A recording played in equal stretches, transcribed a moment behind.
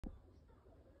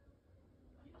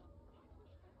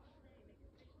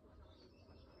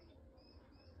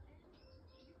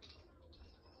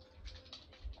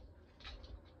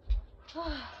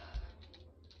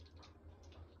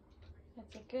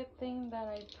It's a good thing that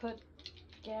I put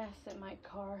gas in my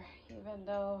car, even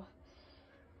though,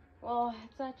 well,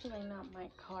 it's actually not my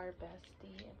car,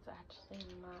 bestie. It's actually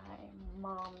my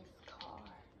mom's car.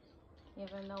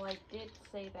 Even though I did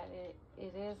say that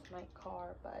it is my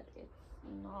car, but it's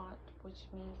not, which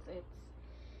means it's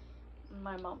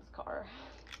my mom's car.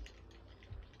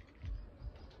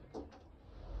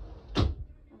 Let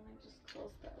me just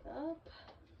close that up.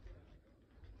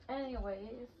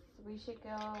 Anyways, we should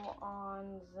go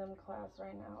on Zoom class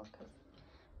right now because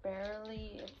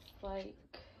barely, it's like,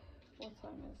 what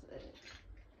time is it?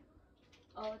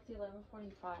 Oh, it's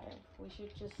 11:45. We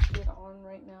should just get on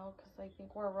right now because I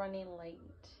think we're running late.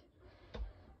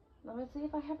 Let me see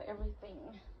if I have everything.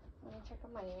 Let me check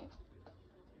on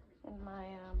my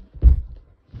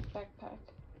backpack.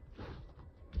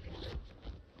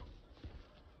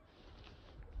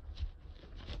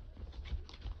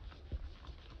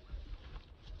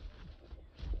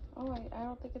 Oh, I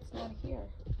don't think it's not here.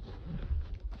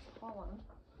 Hold on.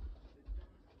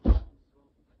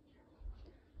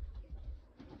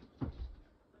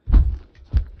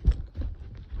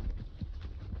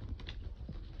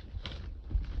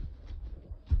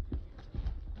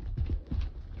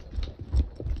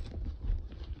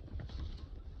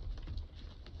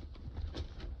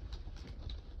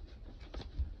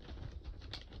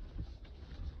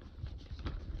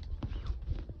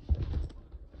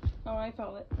 Oh, I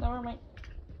found it. Never mind.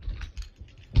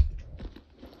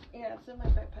 Yeah, it's in my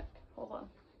backpack. Hold on.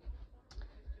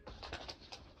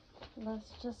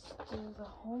 Let's just do the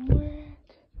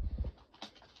homework.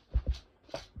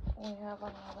 We have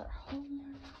another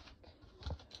homework.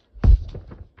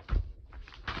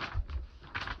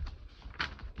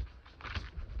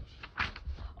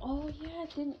 Oh yeah,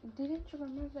 didn't you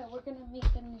remember that we're gonna meet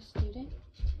the new student?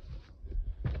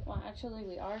 Well, actually,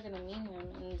 we are gonna meet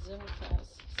him in Zoom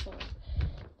class. So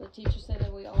the teacher said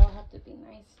that we all have to be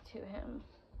nice to him.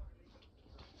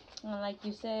 And like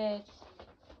you said,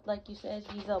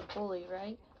 he's a bully,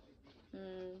 right?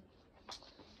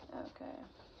 Okay.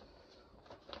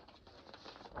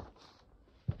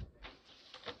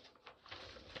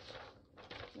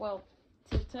 Well,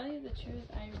 to tell you the truth,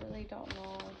 I really don't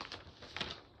know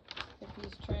if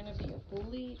he's trying to be a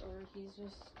bully or he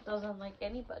just doesn't like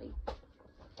anybody.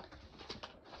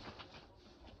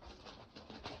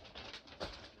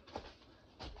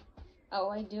 Oh,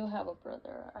 I do have a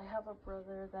brother. I have a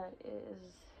brother that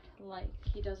is like,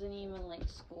 he doesn't even like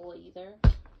school either.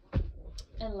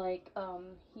 And like,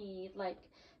 he like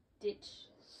ditched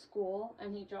school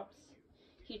and he dropped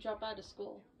out of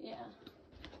school. Yeah.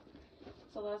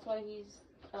 So that's why he's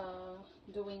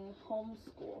doing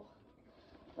homeschool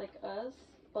like us.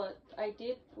 But I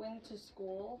did went to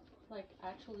school, like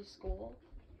actually school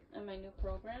in my new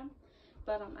program.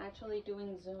 But I'm actually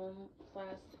doing Zoom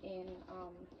class in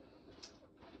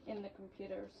the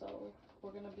computer, so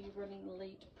we're gonna be running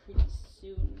late pretty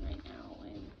soon right now,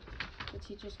 and the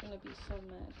teacher's gonna be so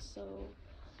mad. So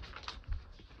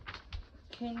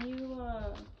can you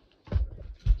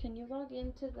log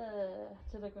into the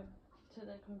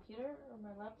computer or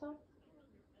my laptop?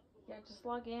 Yeah, just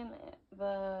log in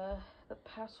the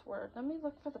password. Let me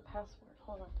look for the password.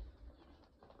 Hold on.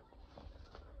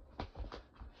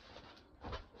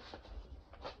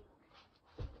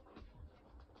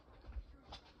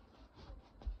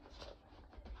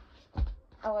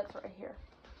 Oh, it's right here.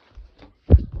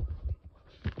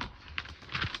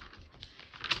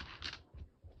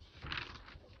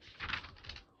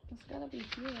 It's gotta be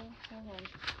here. Hold on.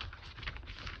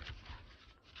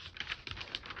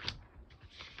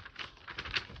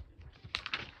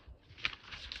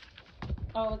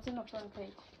 Oh, it's in the front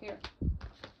page. Here.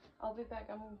 I'll be back.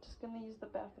 I'm just gonna use the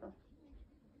bathroom.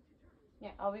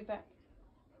 Yeah, I'll be back.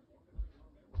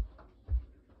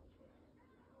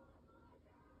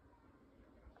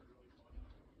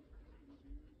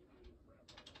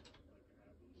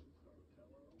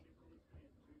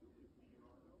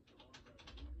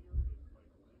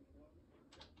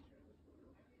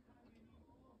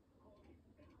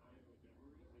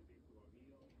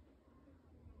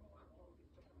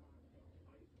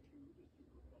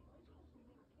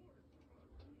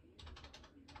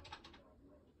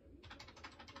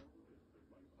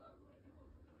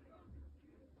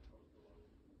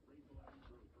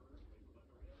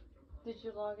 Did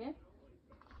you log in?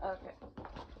 Okay.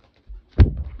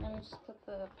 Let me just put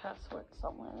the password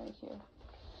somewhere right here.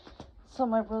 So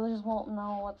my brothers won't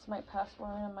know what's my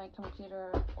password in my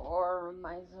computer or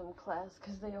my Zoom class,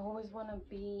 because they always want to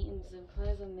be in Zoom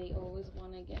class and they always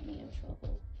want to get me in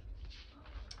trouble.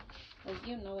 Like,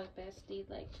 you know it, bestie.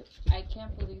 Like, I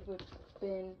can't believe we've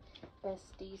been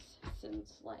besties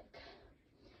since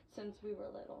we were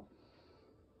little.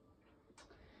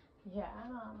 Yeah.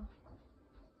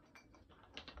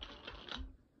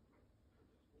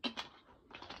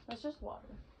 Let's just water.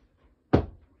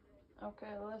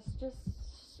 Okay, let's just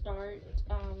start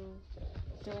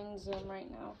doing Zoom right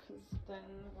now, because then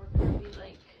we're gonna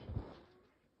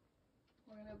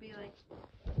be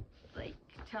like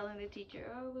telling the teacher,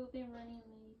 oh, we'll be running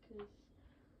late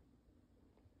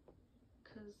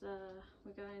because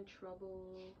we got in trouble,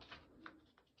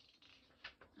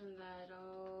 and that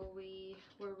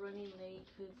we're running late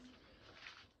because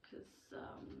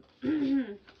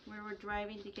we were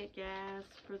driving to get gas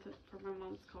for my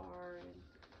mom's car, and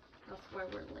that's why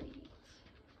we're late.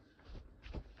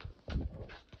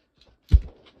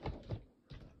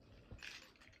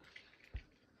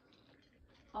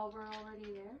 Oh, we're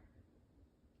already there?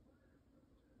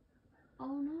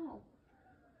 Oh no.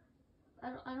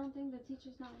 I don't think the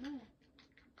teacher's not mad.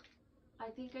 I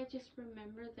think I just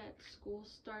remember that school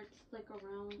starts like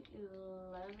around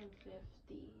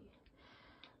 11:50.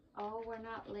 Oh, we're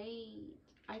not late.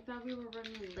 I thought we were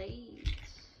running late.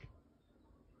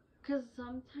 Cause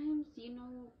sometimes,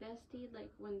 bestie,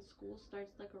 like when school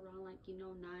starts like around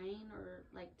 9 or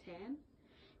 10,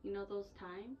 those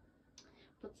times.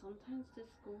 But sometimes the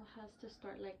school has to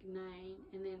start 9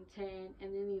 and then 10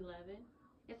 and then 11.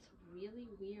 It's really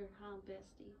weird, huh,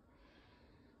 bestie?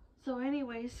 So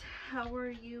anyways, how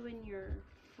were you and your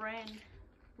friend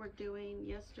were doing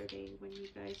yesterday when you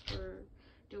guys were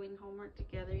doing homework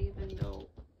together, even though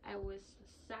I was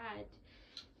sad?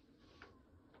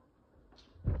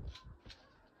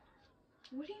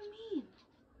 What do you mean?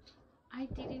 I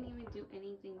didn't even do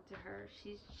anything to her.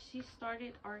 She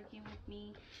started arguing with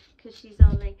me because she's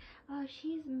all like, oh,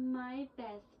 she's my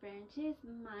best friend. She's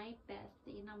my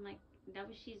bestie. And I'm like, no,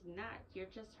 she's not. You're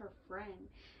just her friend.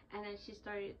 And then she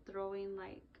started throwing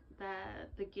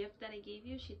the gift that I gave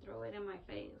you. She threw it in my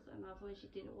face, and that's why she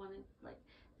didn't want to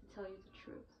tell you the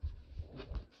truth.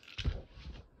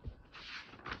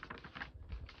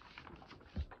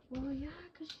 Well, yeah,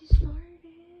 because she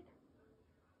started.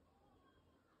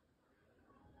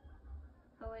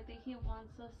 Oh, I think he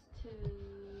wants us to.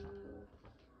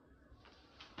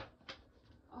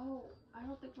 Oh, I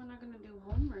don't think we're not gonna do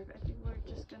homework. I think we're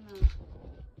just gonna.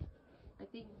 I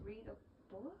think read a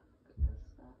book. Is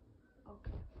that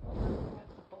okay? Hold on, grab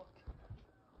the book.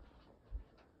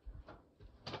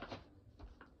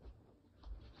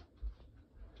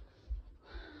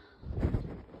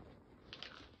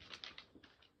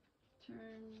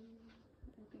 Turn.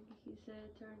 I think he said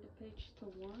turn the page to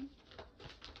 1.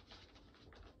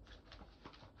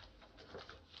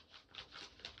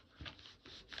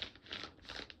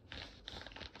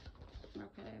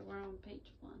 Okay, we're on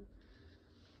page 1.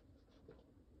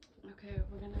 Okay,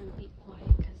 we're gonna be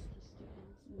quiet because the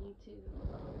students need to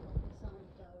focus on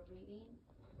the reading,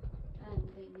 and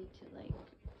they need to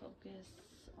focus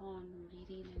on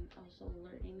reading and also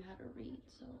learning how to read.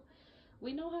 So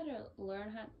we know how to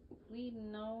we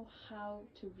know how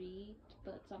to read,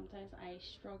 but sometimes I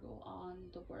struggle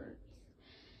on the words.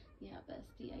 Yeah,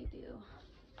 bestie, I do.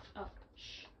 Oh,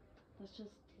 shh. Let's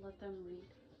just let them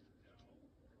read.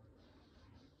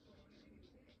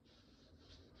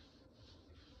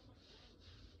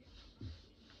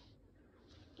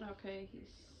 Okay,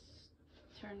 he's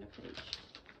turned the page.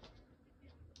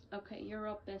 Okay, you're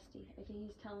up, bestie. I think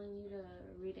he's telling you to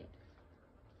read it.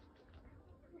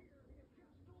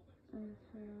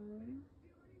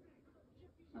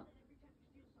 Oh.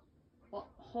 Well,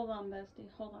 hold on, bestie.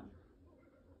 Hold on.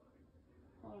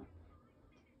 Hold on.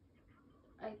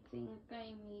 I think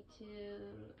I need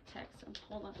to text him.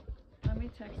 Hold on. Let me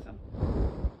text him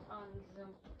on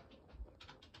Zoom.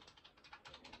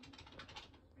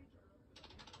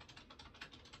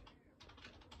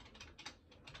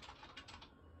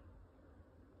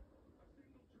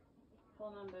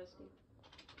 Hold on, bestie.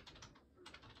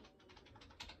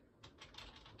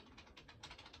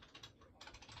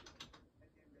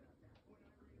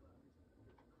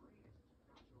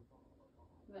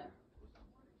 There.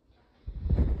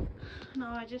 No,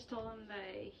 I just told him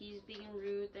that he's being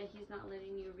rude, that he's not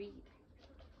letting you read.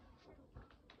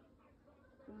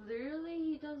 Literally,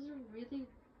 he doesn't really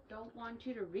don't want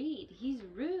you to read. He's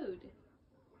rude.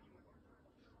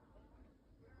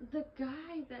 The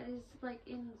guy that is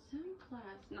in Zoom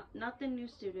class, not the new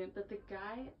student, but the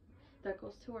guy that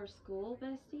goes to our school,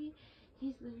 bestie,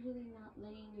 he's literally not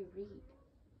letting you read.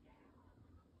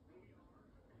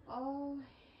 Oh,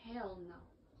 hell no.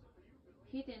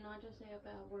 He did not just say a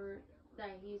bad word.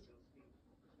 That he's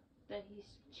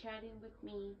chatting with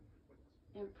me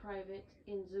in private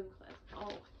in Zoom class.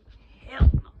 Oh, hell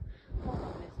no. Hold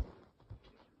on, bestie.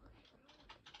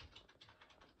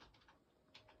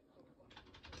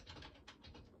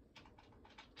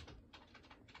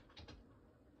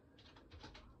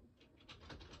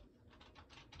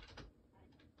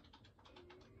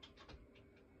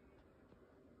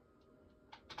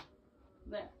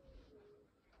 There.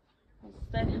 I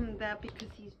said him that because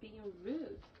he's being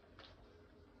rude.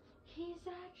 He's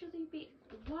actually being...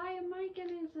 Why am I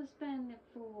getting suspended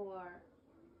for?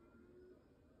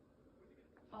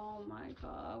 Oh my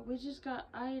god.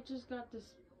 I just got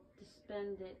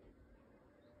suspended.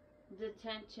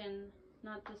 Detention.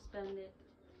 Not suspended.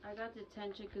 I got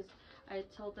detention because I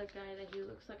told the guy that he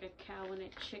looks like a cow and a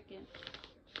chicken.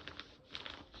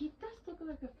 He does look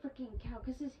like a freaking cow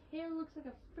because his hair looks like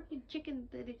a freaking chicken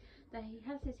that he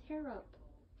has his hair up.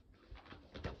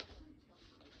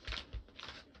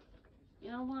 You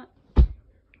know what?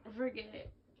 Forget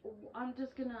it. I'm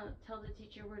just gonna tell the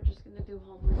teacher we're just gonna do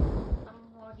homework.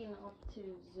 I'm logging off to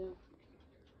Zoom.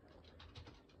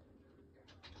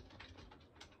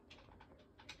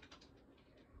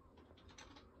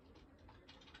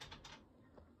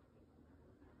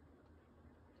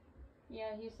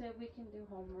 Yeah, he said we can do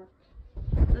homework.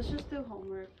 Let's just do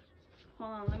homework.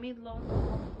 Hold on, let me log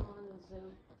off on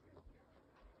Zoom.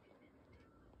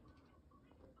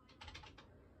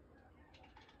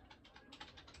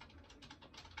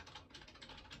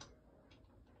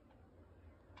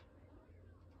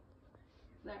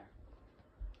 There.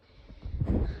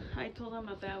 I told him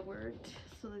a bad word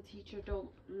so the teacher don't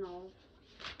know.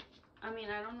 I mean,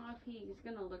 I don't know if he's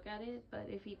gonna look at it, but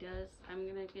if he does, I'm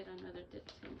gonna get another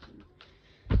detention.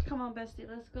 Come on, bestie,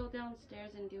 let's go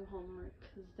downstairs and do homework,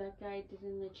 because that guy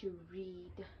didn't let you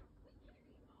read.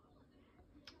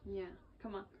 Yeah,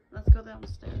 come on, let's go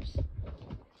downstairs.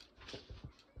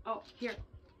 Oh, here.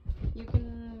 You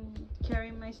can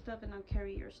carry my stuff and I'll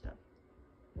carry your stuff.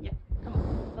 Yeah, come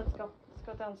on, let's go. Let's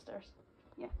go downstairs.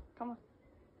 Yeah, come on.